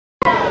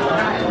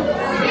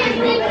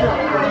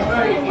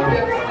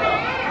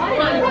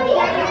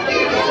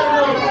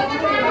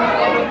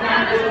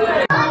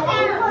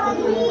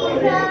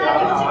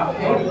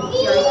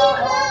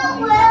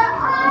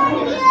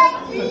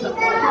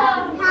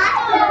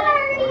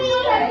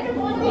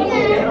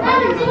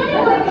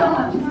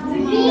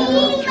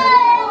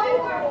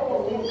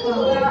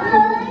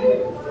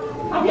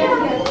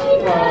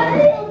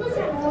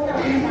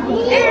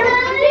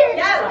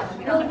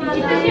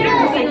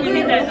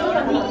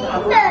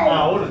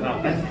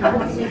Next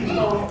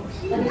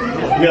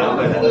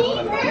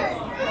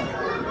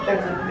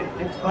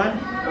one.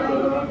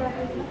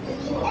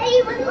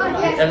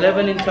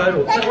 11 in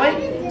total. So wait,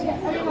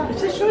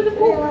 let's just show the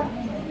book.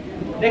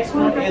 Next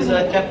one is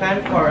a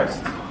Japan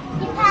forest.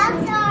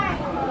 Japan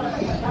forest.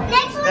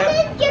 Next one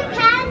is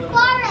Japan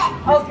forest.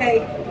 Okay.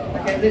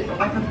 Okay, this I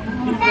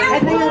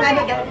think I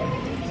got it.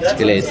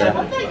 Escalator.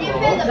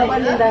 The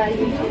one in the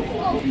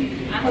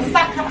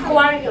Osaka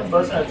Aquarium.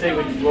 First I'd say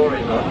which floor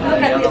is on,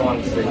 and the other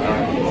one's the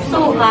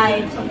So high.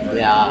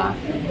 Yeah.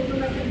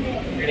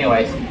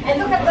 Anyways. And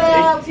look at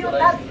the view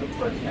up.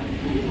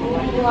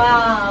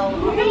 Wow.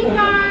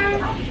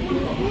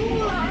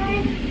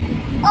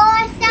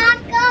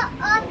 Osaka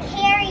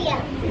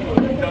Aquarium.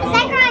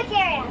 Osaka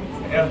Aquarium.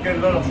 Yeah, good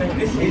little thing.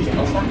 This is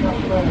Osaka.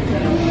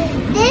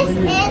 This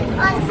is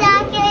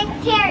Osaka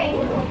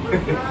Aquarium.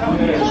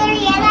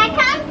 Aquarium. I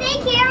can't say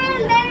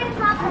Aquarium very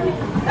properly.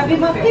 We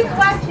must keep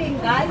watching,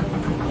 guys.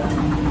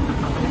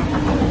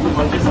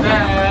 What is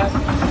that?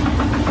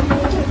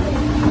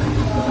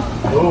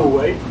 Oh,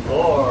 wait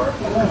for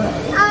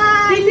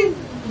This is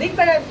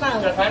different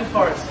now. Japan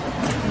forest.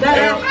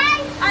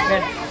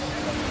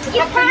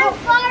 Japan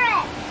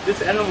forest. This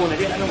animal,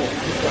 again, animal.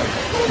 This one.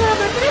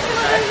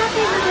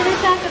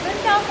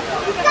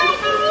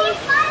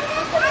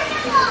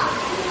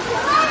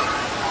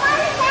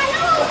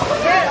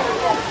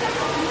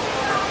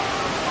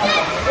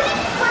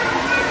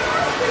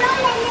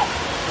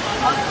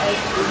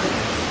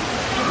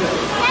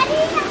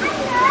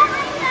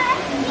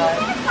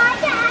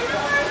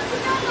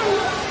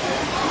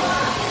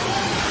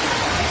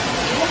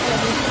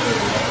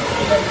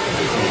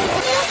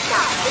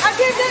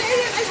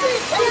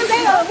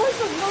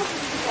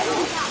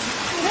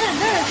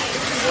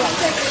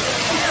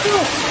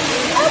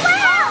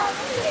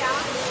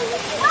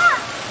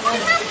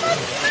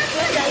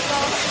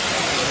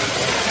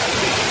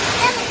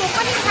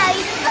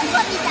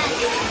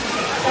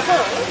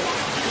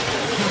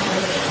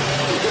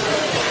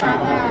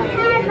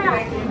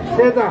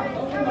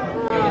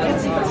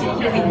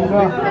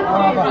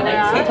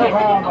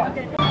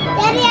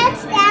 Daddy, I'm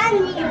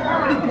standing.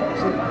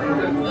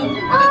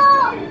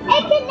 Oh,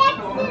 it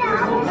connects it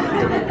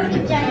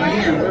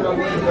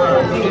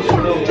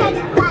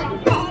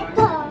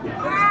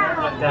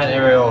That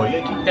Ariel, you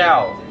get kicked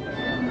out.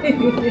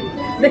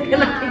 They're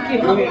gonna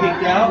kick you You get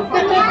kicked out?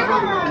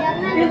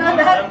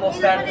 That will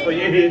stand for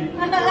you.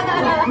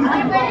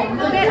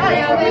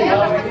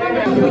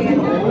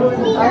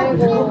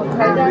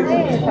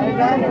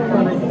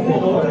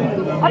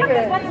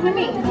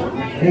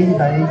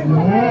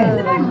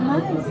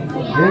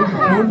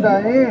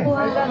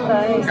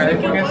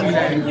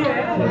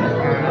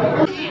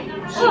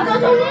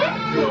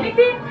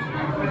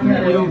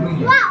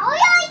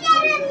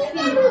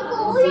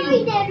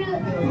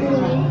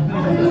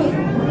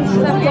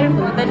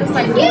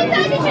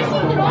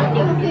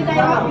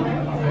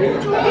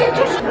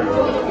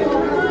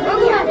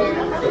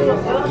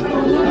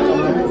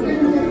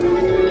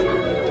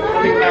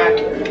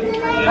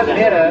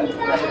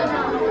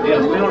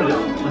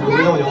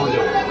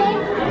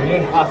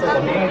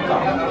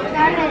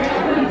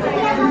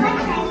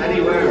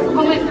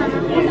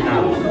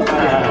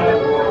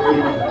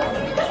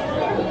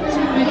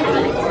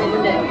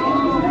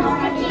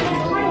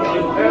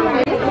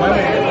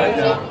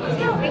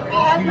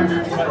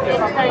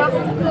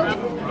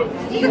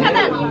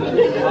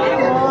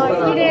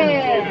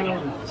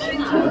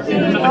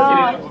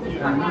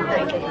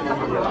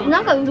な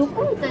んか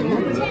鱗みたいな。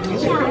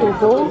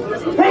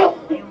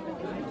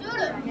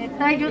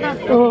大丈夫だっ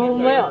て。ほ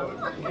んまや。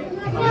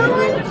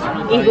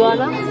イグア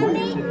ナ？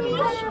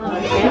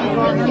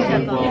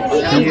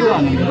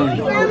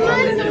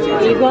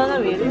イグアナ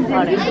見える？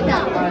あれ。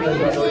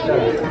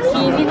木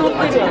に乗って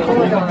るやん。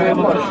あ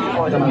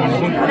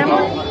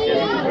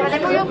れ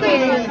もよくいる。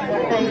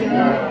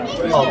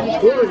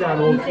ゴルジャーの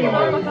大きいの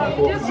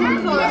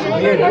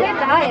見える？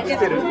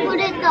取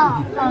れた。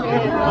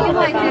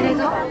今いけるぞ。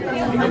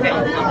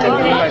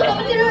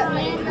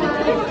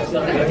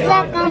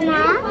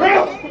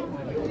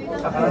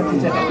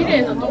綺麗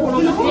なところも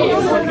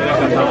あ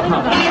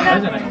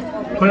れじゃない？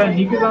これは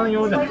肉眼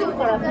用じゃない？いっぱい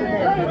あ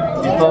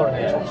るね。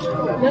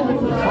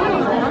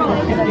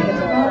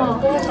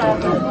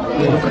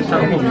下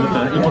の方見た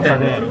ら生きた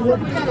ね。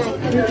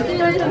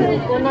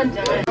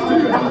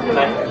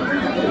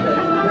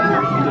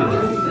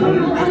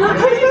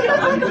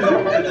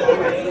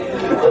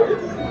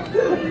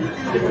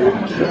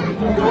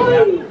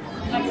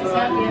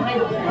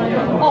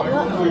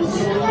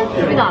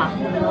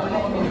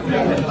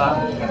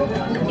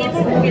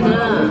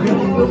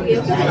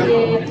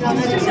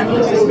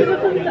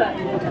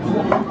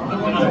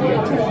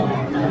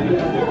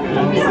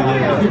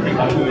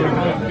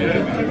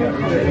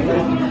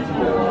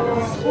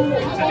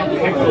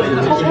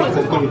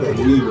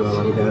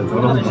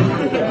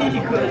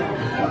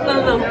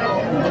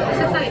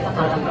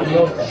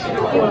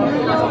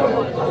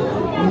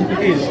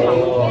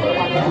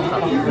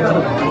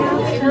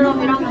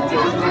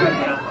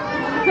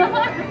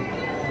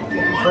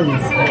何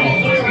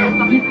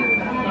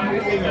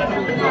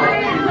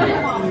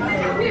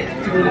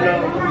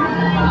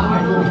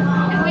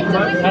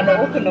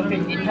分のペ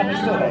ンギン楽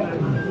しそうだよ。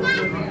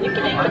雪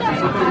だ雪だ。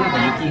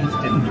雪降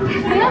ってるの。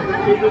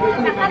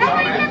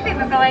裸になってる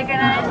の可愛くな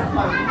い？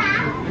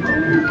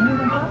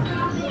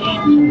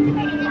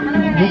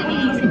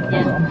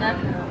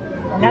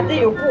なんで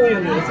横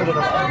泳ぎをするの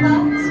か。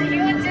修行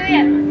中や。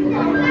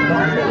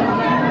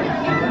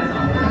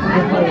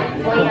こ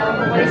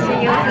こで修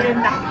行する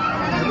んだ。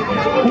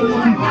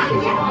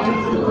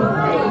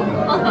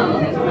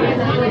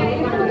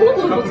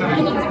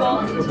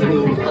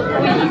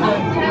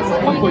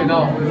かっこいいな。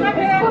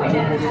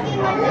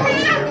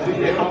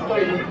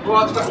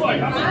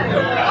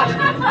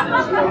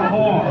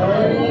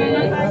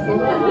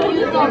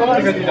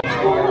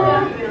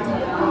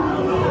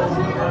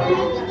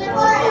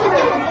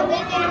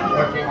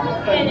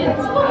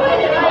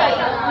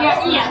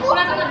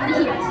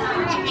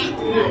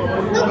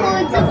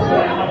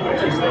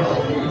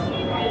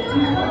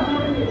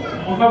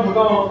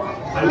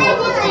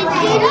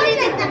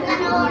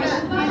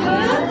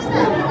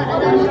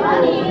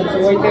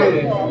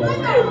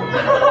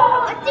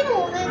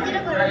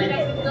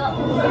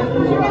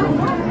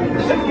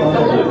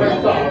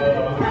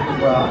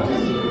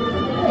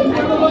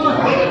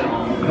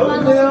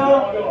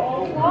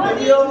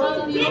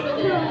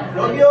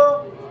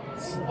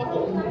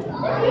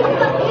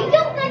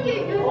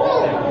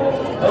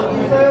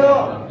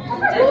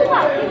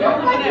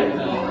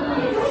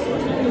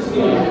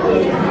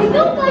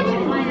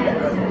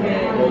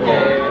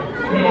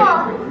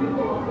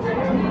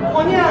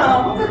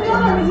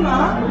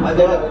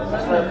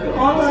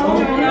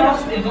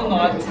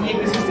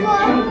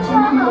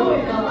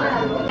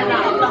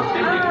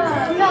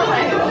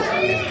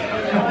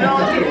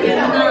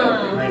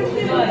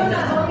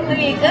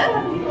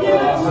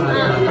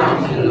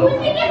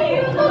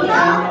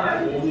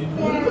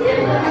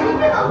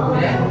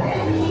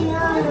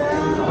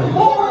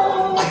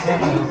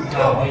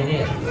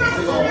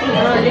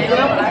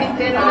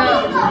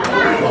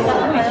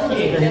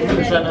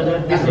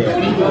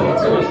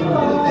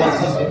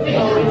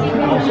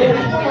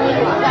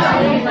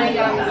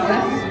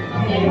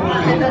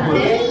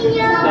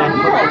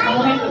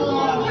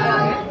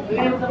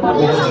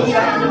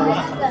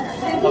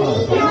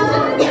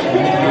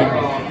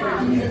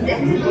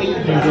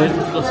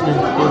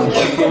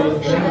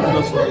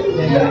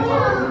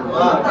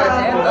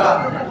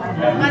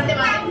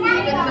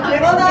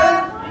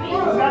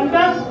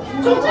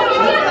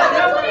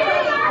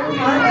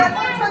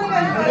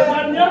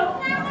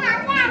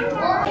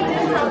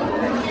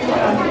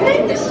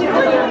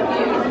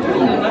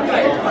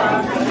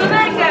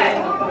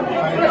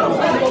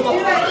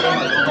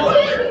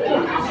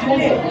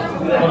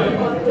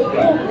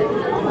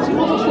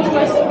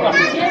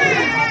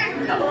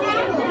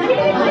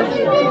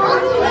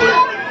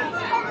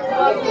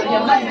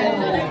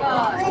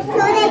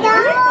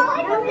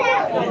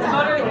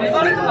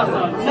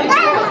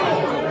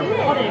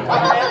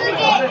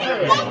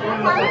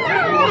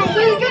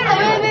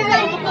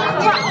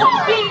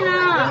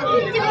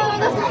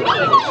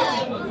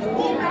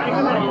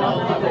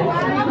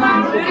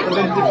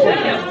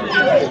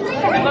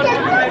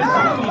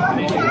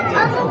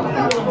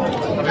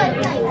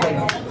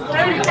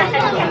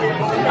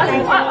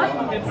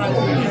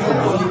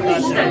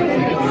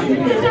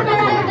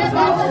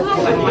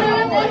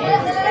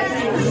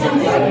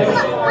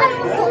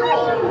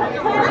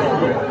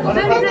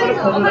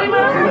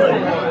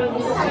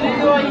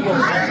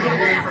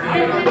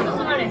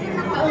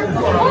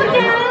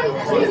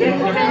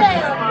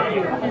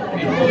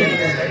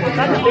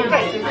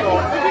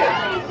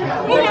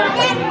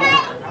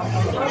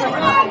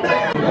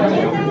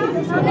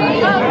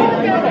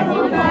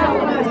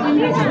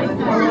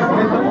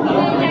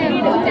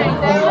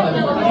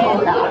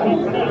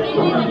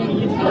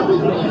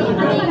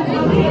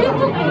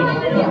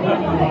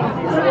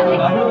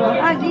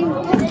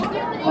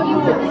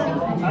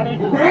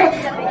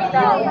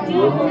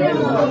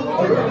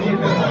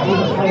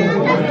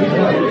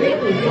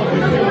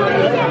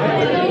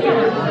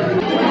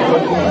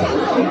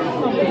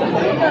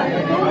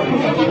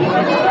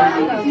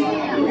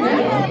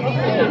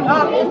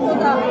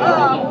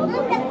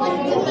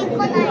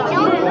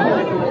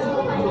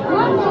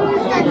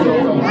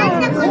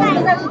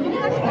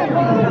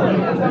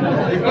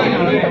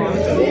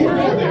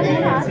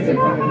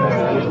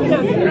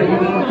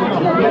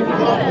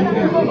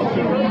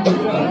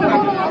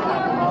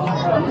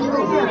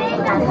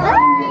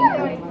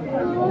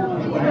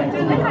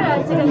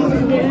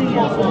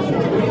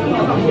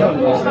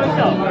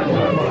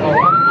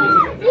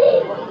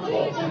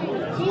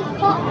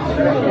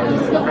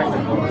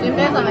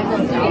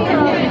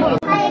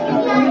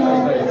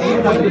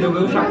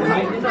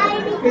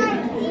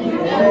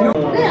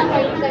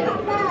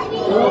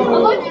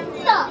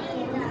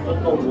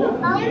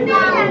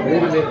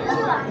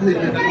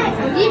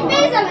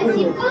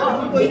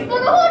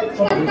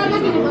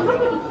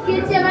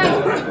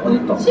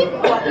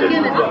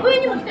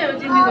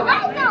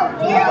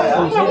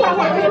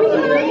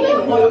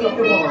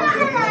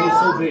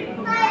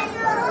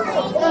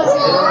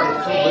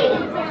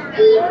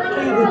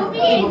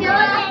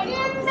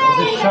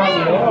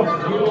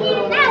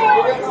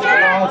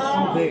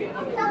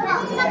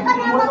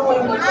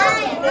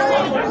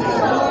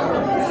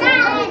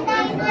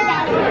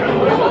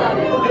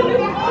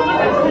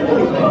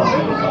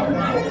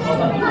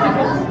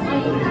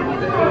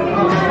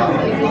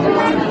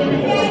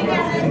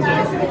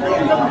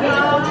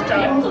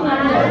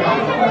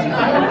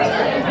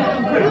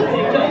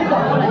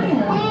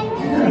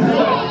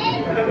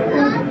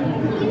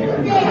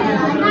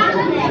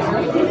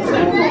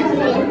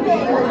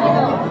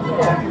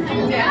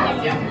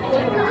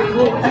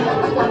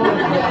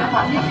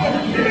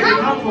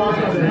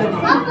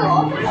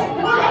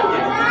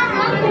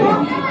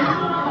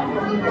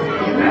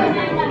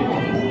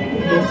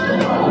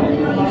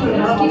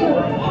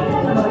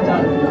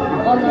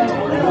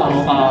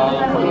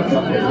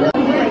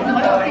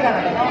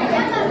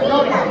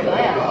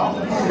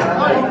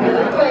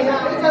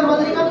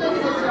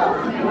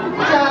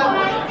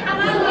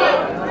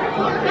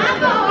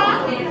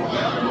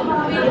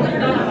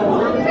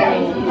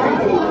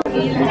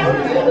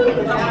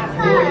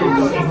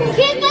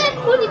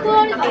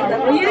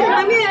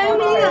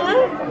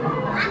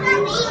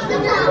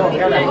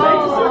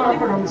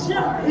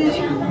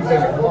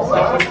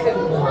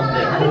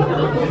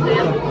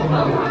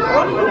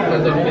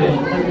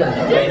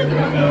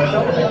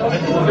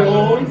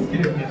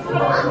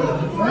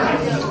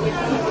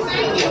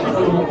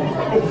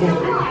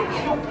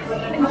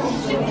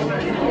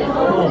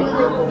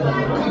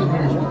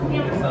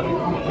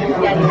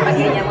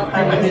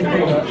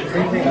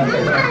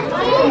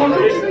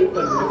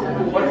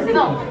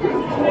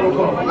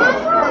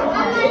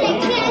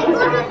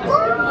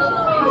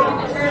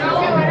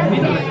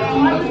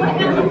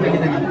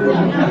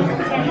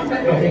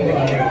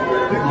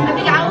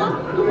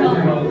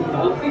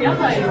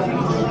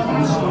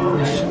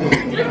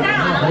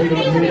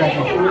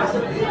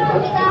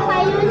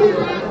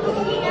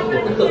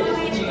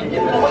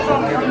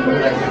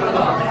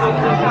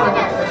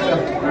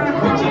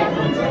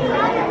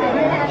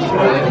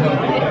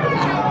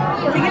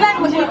Sige lang,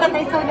 magkita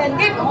tayo sa ulan.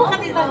 Game, upo ka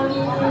dito.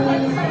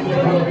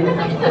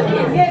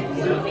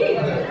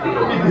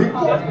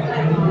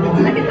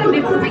 Nakita mo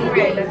yung big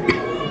red.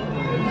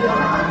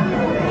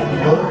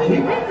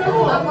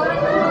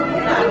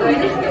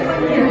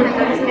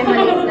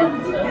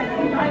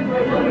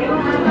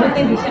 Buti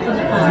hindi siya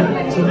kumakain.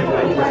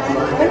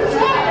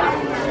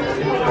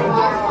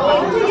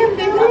 Ayan,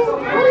 baby.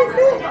 What is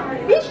it?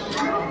 Fish?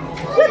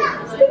 Look,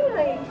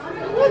 stingray.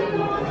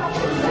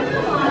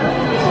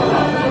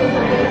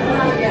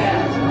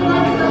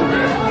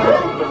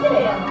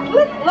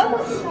 Look, look.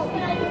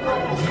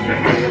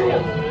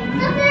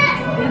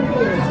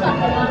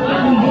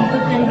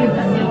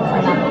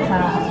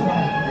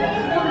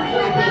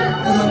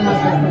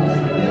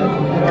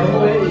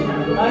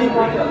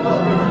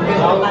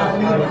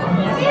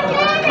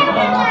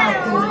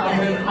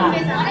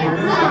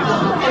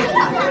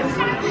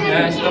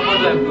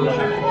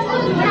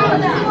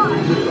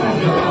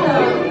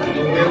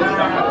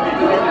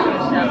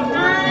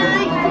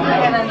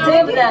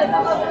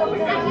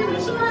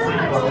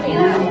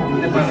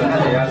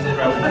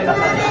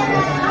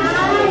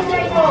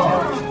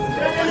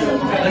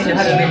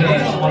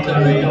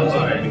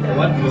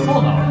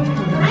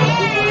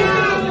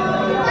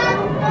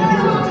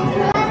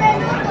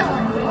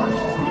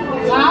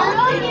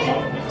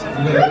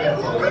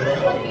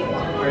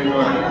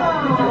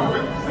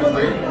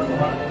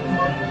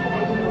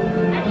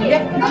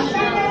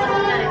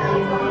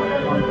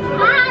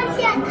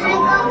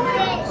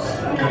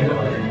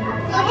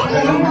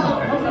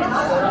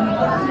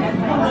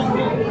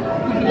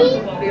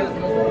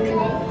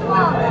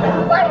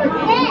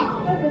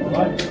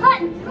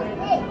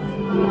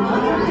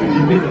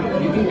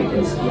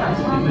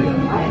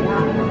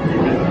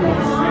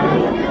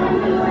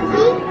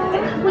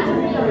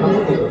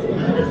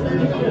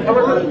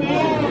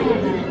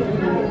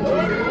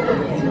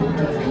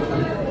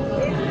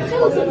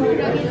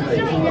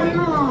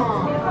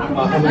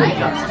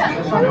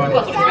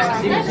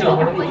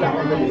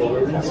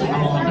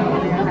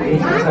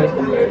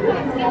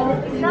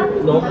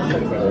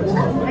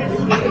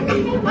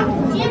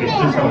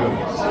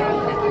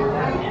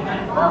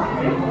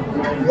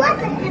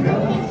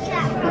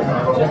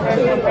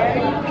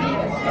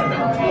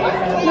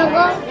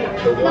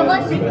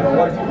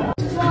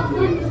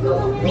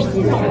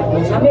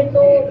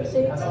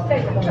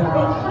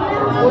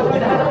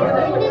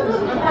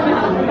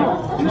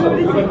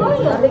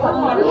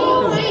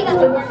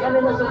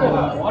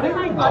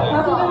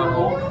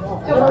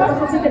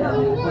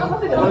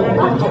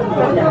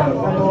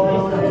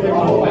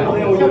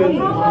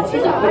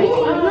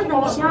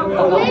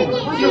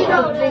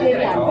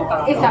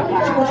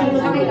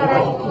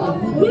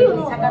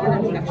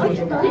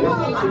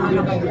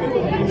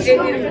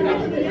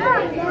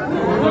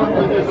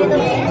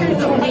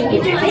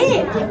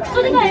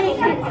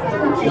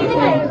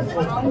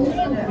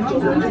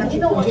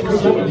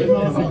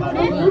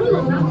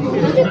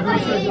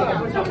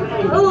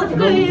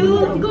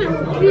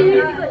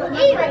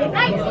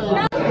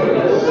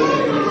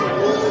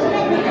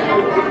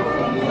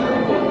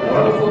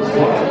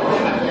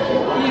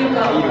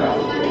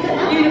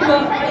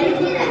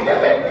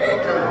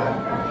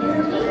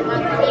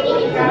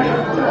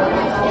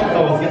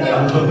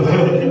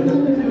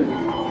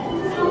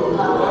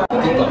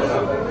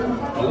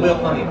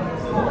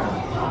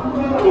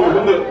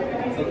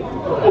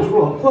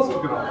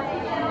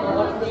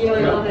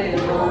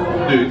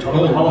 네,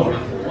 자동으로 담아버려.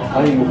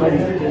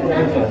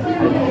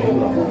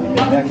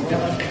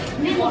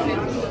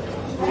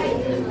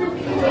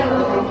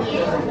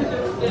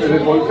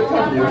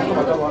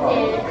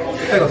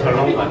 색깔가 잘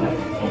나온 거 아니야?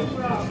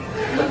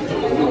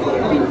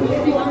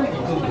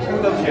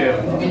 생각해.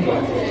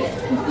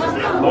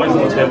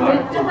 멋있어, 제발.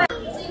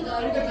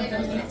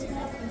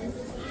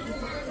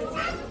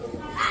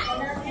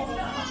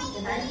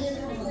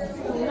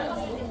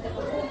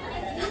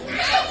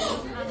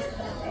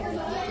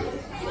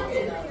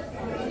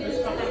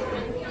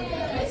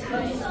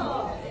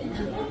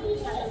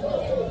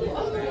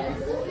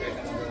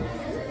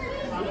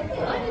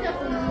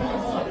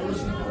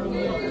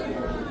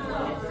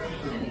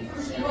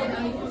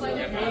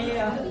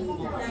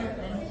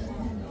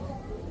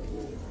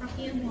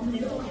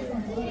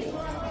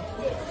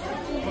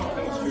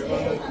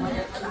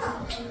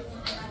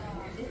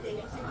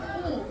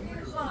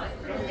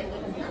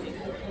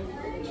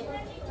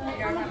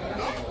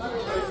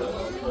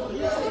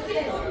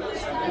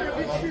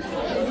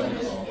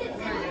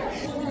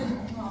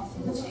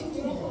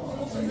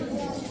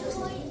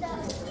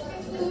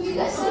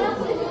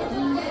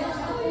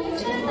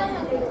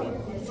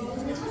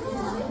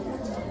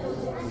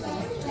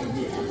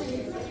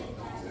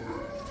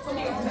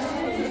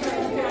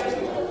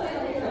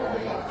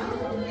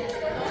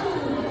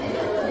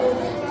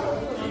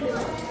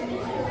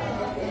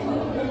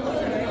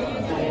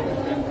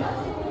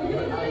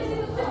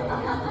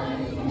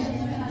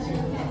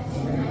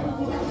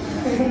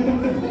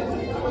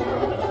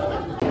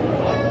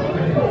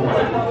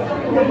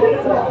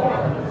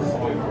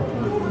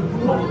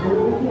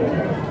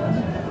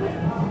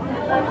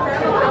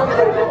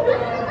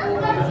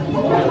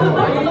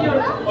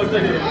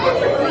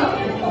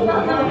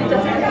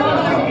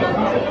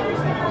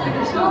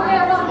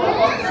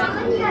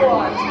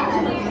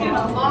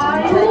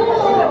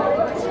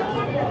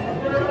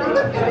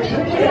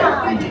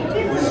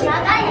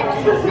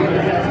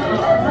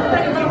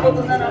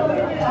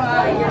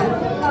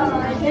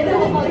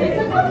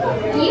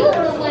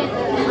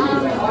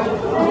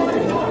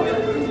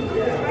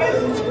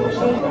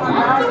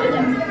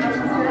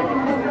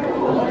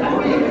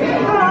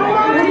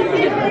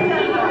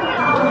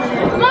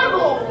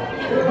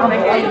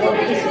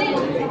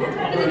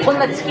こん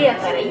な地形やっ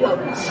たらいいわ。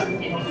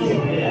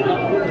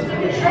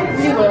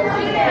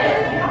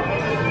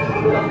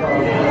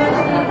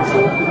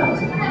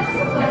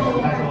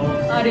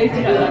あれう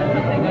ちらが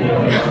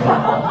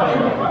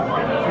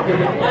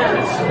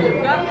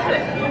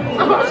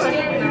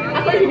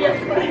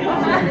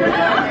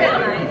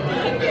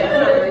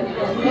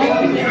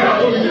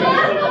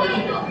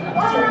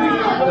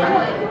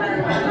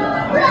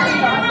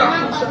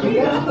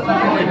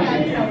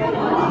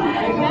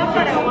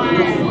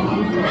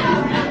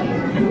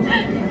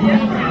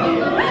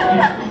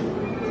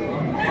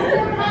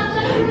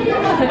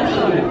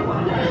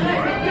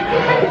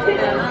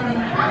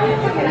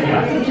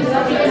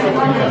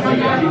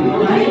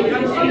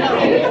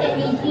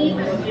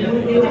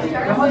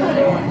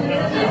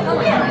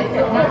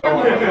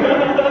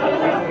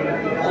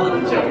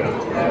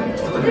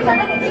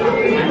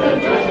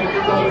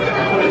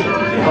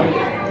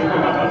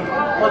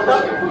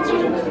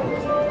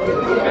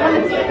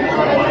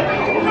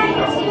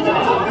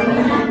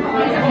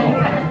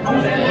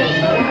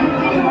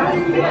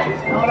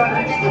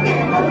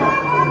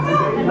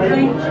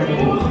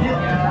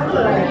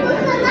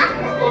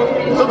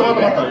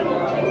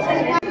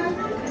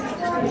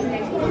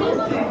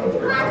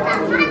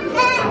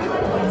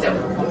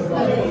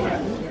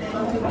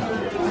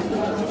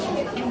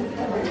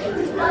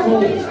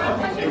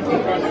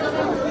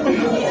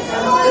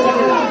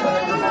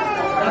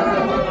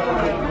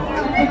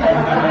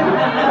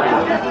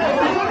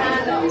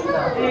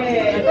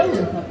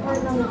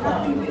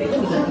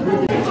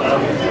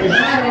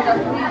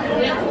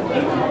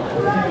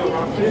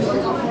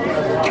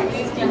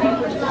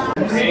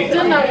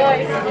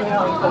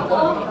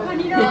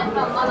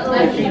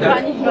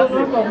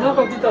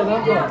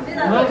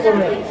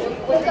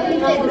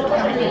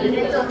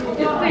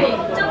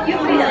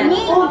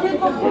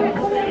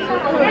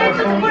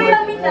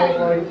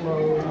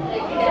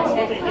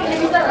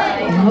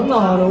なんなん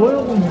あれ、泳ぐ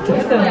のめっちゃ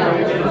下手やな。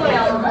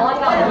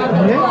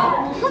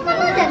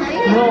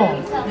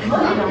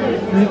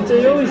めっちゃ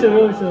よいしょ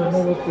よいしょ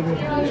登ってる。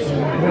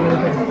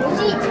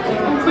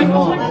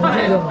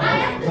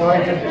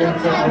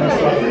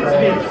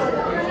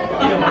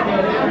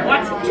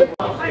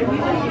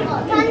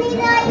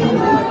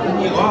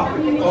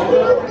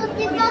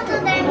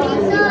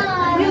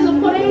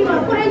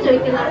これ以上い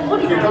けない。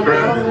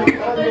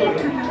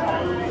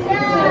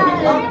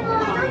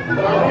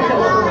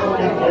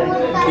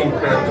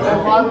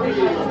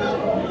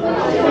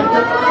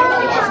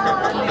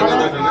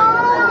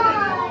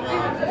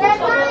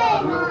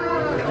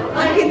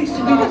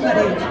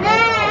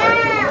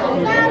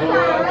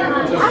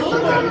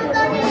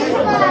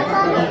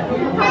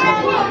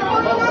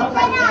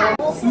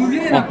すげ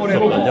えなこれ。じ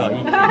ゃあい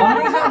い。マ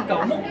ネージャーか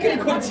思いっきり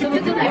こっち向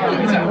いてな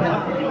いじゃん。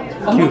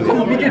あ、向こう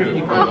も見て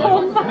る。な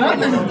ん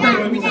で2回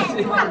も見たし。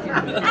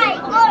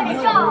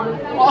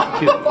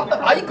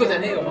あいこじゃ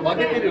ねえよ、負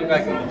けてるよ、か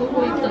いくん。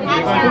こ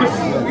れ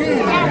すげ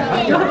え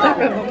な。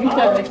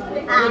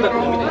あ、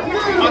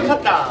勝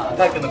った。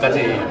かいくんの勝ち。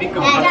リック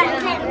も勝った。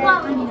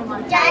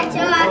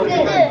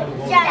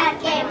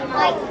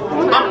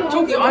あ、チ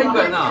ョキあいこ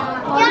やな。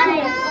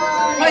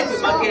かいくん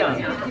負けやん。あ、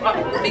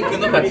リック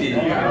の勝ち。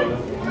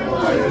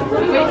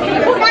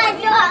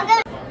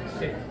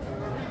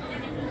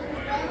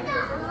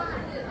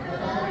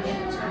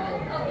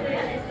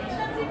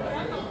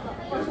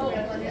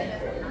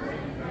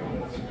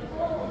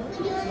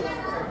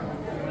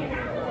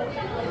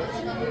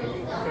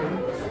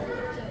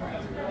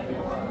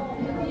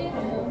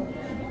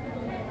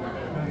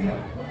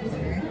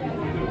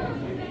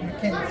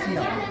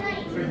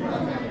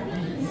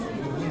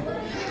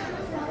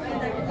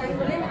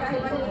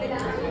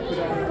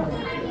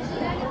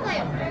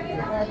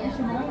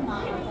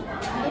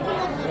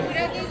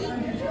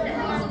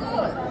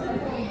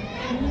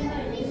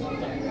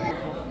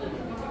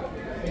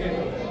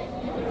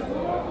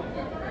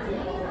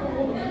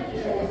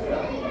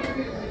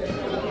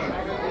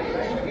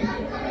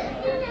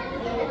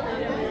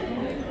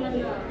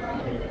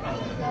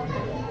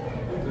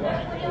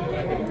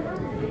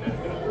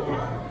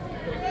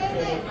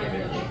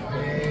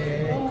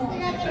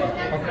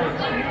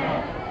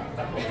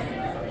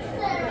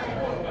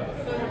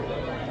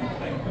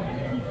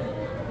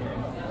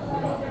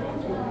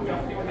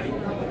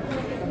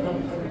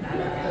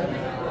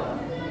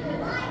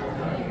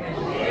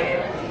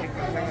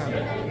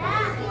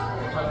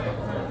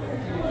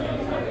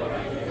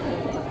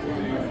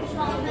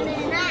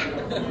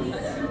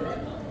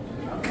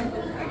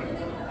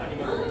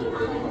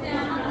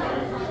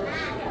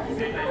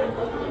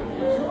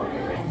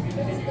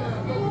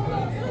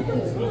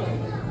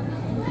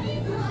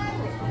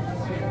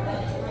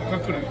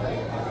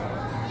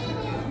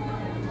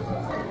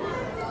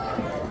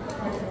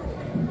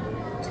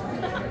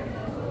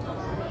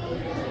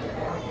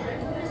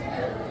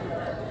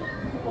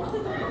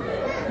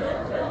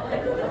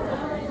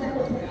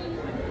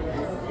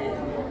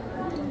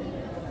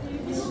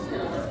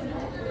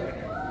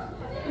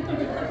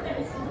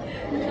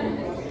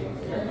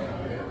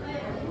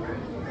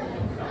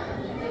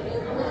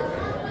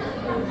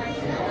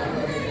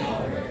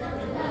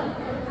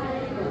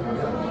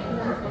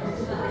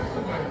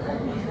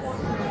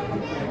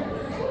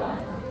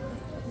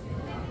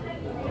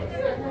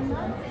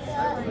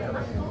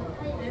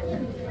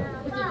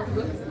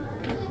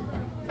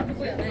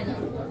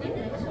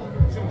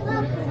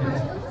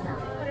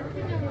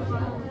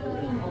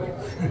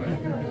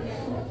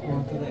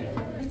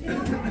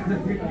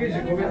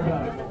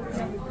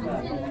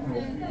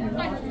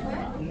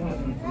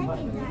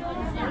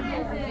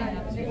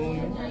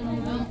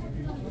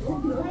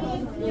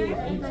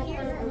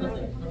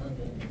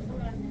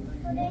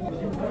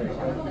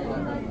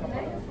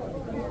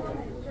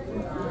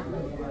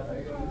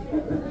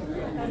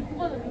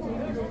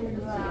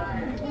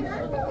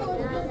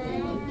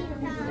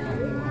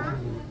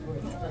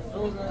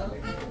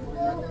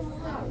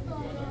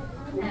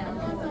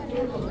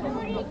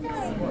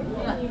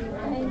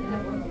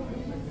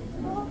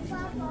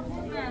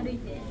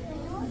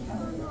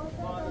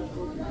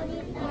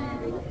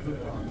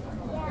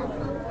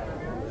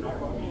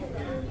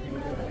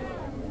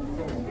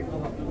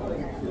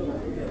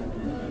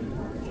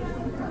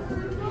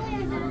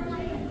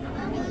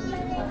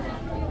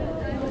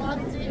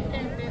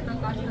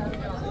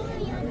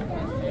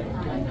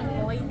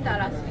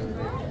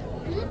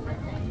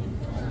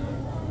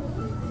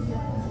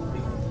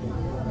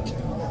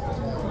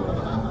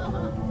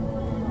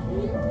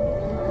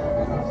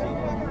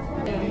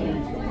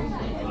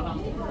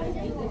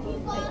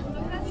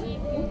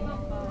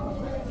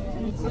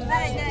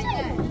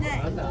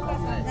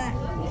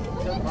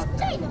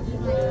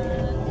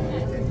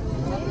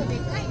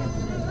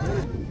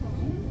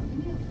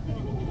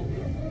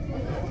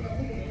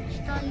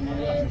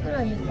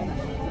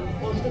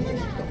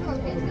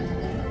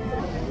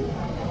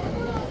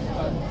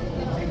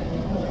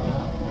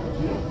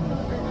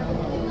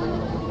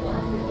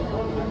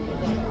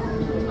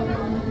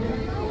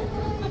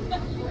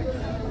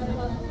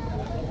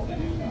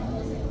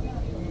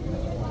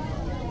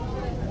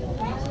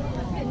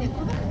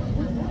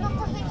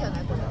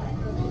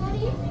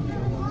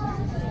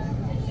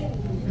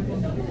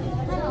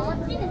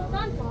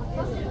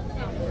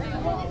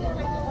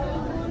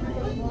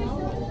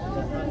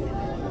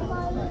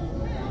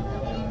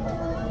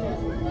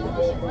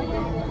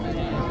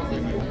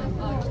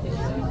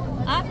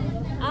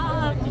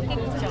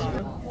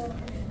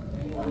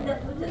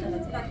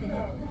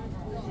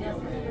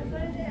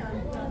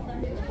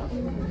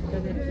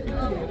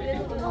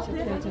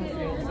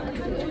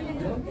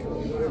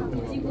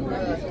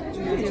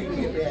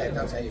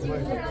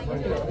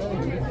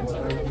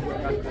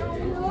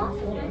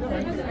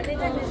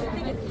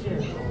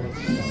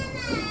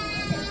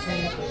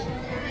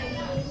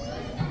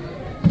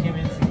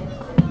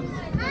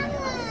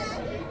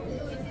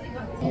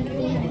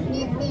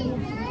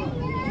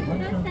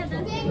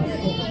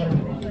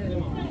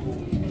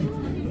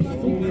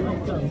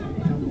な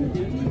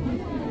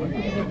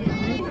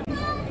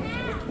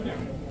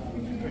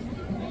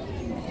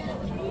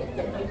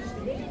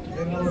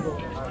るほ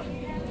ど。